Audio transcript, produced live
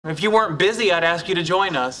If you weren't busy, I'd ask you to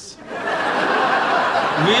join us. Really?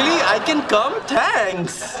 I can come?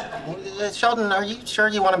 Thanks. Sheldon, are you sure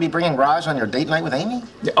you want to be bringing Raj on your date night with Amy?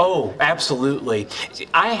 Oh, absolutely.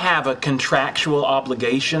 I have a contractual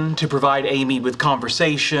obligation to provide Amy with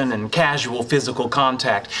conversation and casual physical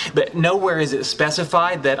contact, but nowhere is it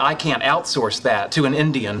specified that I can't outsource that to an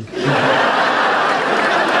Indian.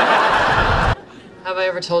 Have I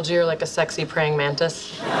ever told you you're like a sexy praying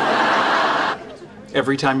mantis?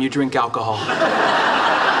 Every time you drink alcohol.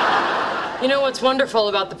 You know what's wonderful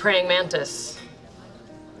about the praying mantis?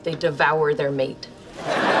 They devour their mate.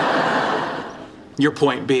 Your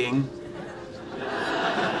point being?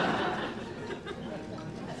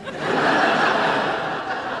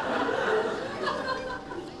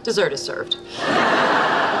 Dessert is served.